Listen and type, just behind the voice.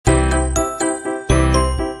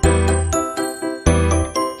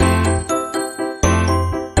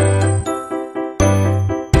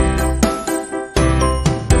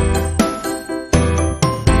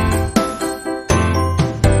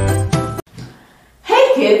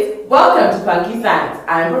Welcome to FunKe Science.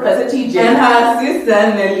 I'm Professor TJ. And her sister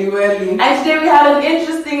Nelly Welly. And today we have an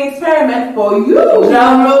interesting experiment for you.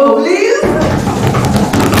 Drum roll, please.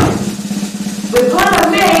 We're gonna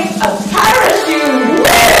make a parachute.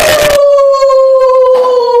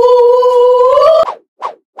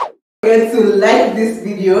 Don't forget to like this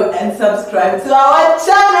video and subscribe to our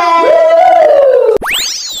channel.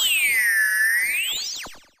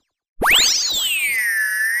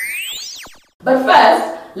 But first,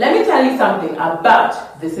 let me tell you something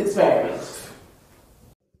about this experiment.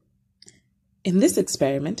 In this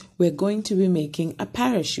experiment, we're going to be making a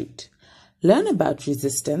parachute. Learn about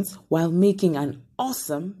resistance while making an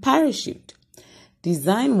awesome parachute.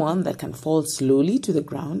 Design one that can fall slowly to the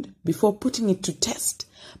ground before putting it to test,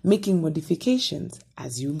 making modifications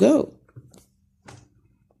as you go.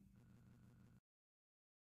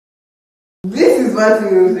 This is what we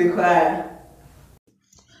will require.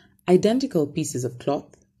 Identical pieces of cloth,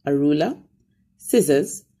 a ruler,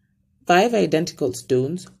 scissors, 5 identical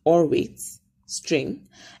stones or weights, string,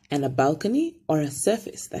 and a balcony or a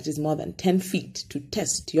surface that is more than 10 feet to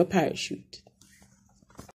test your parachute.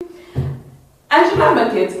 And remember,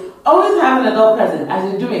 kids, always have an adult present as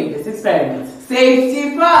you're doing this experiment.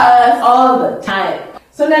 Safety first. All the time.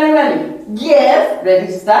 So Nelly, ready? Yes. Ready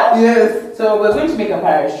to start? Yes. So we're going to make a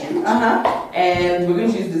parachute. And we're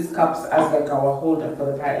going to use these cups as like our holder for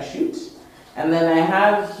the parachute. And then I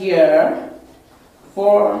have here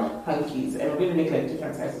 4 hunkies, and we're going to make like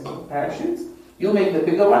different sizes of parachutes. You'll make the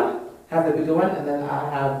bigger one, have the bigger one, and then I'll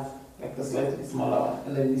have like the slightly smaller one,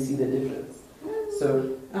 and then we see the difference.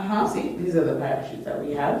 So, see, these are the parachutes that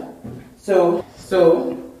we have. So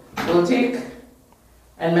we'll take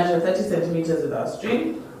and measure 30 centimeters with our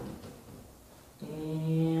string,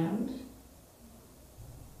 and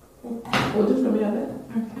hold it from here then.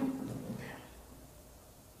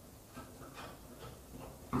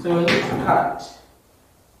 So we need to cut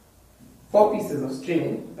 4 pieces of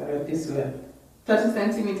string that are this length. 30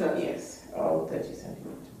 centimeters. Yes, all 30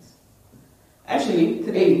 centimeters. Actually,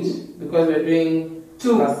 8 because we're doing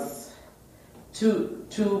 2 plus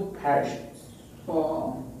 2 parachutes.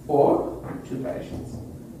 4, 2 parachutes.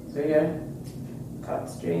 So here, cut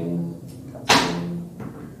string,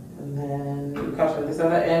 and then you cut on this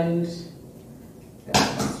other end, then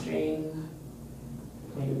cut string.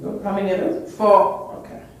 There you go. How many are those? 4.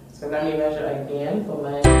 Okay. So let me measure again for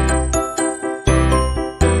my.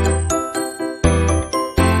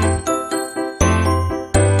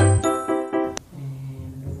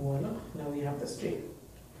 And voila. Now we have the string.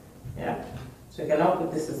 Yeah. So you can now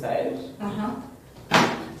put this aside. And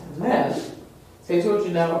then, so I told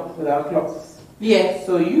you now with our cloths. Yes.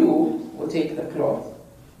 So you will take the cloth.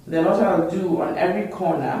 Then what I'll do on every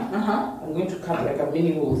corner, I'm going to cut like a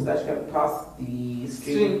mini hole so that you can pass the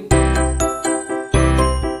string.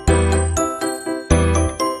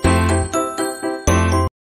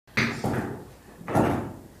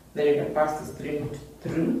 Then you can pass the string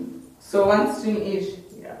through. So 1 string each.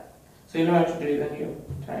 Yeah. So you know how to do it, then you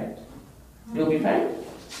tie it. You'll be fine?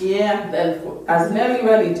 Yeah. Then as Nelly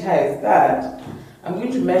Welly ties that, I'm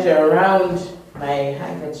going to measure around my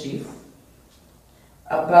handkerchief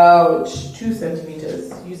about 2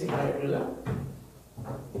 centimeters using my ruler.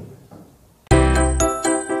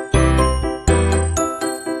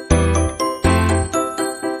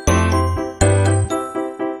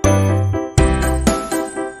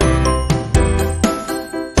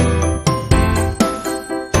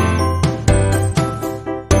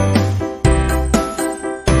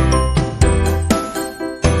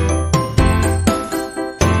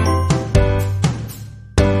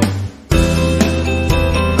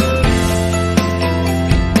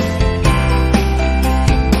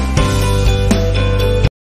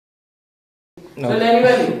 No. So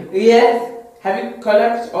Nelly, yes. Have you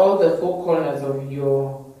collected all the 4 corners of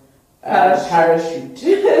your parachute?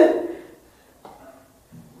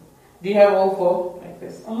 Do you have all 4 like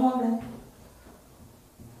this?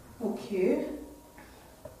 Okay.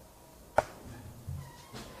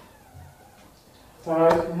 So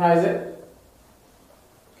how is it?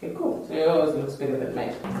 Okay, cool. So yours looks bigger than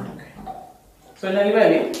mine. Okay. So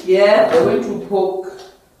Nelly, yeah, we're going to poke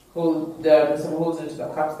some holes into the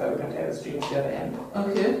cups that we can tie the string to the other end.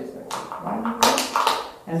 Okay. So 1 hole,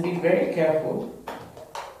 and be very careful.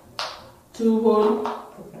 2 hole.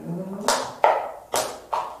 Poke another hole.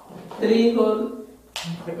 3 hole.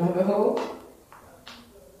 Poke another hole.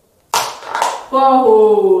 4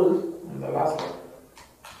 hole. And the last one.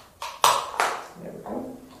 There we go.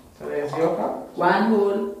 So there's your cup. 1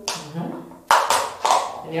 hole.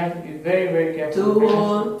 And you have to be very, very careful. 2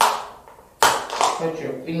 hole. Touch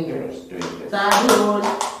your fingers doing this. 3 hole.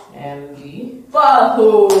 And the 4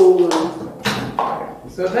 hole.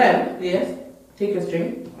 So then, Yes. take a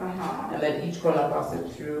string, Uh-huh. and then each corner pass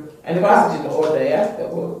it through. And pass it in order, yeah? The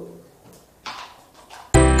whole.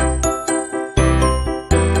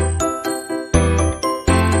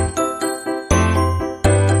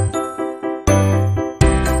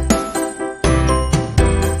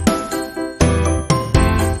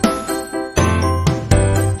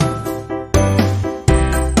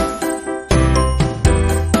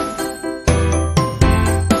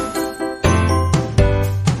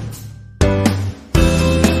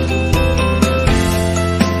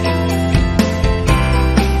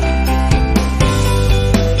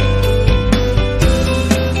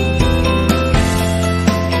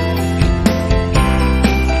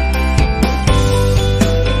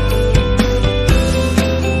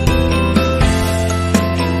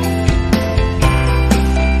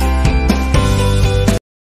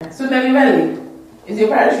 So Nelly, is your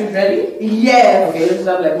parachute ready? Yes. Okay, let's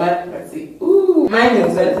start like mine. Let's see. Ooh, mine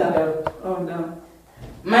is better. Oh no.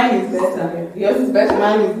 Mine is better. Yours is better.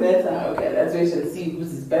 Mine is better. Okay, let's wait and see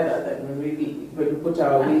whose is better. Then we really when we put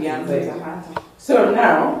our weight inside. Uh-huh. So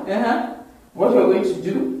now, what we're going to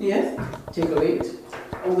do? Yes. Take a weight.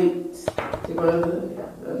 A weight. Take a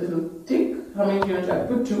little tick. How many do you want to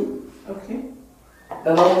put? 2. Okay.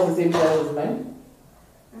 They're almost the same size as mine.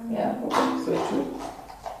 Yeah. Okay. So 2.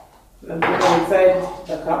 Then put them inside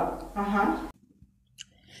the cup. Uh-huh.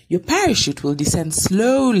 Your parachute will descend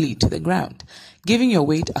slowly to the ground, giving your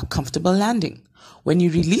weight a comfortable landing. When you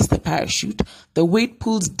release the parachute, the weight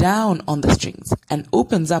pulls down on the strings and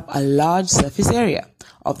opens up a large surface area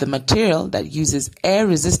of the material that uses air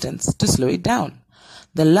resistance to slow it down.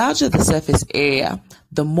 The larger the surface area,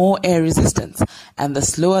 the more air resistance, and the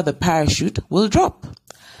slower the parachute will drop.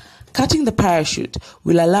 Cutting the parachute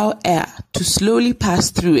will allow air to slowly pass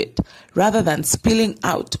through it rather than spilling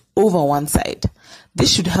out over one side.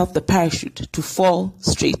 This should help the parachute to fall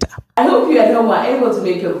straighter. I hope you at home are able to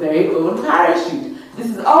make your very own parachute. This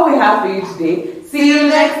is all we have for you today. See you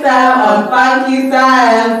next time on FunKe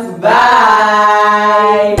Science.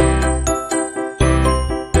 Bye!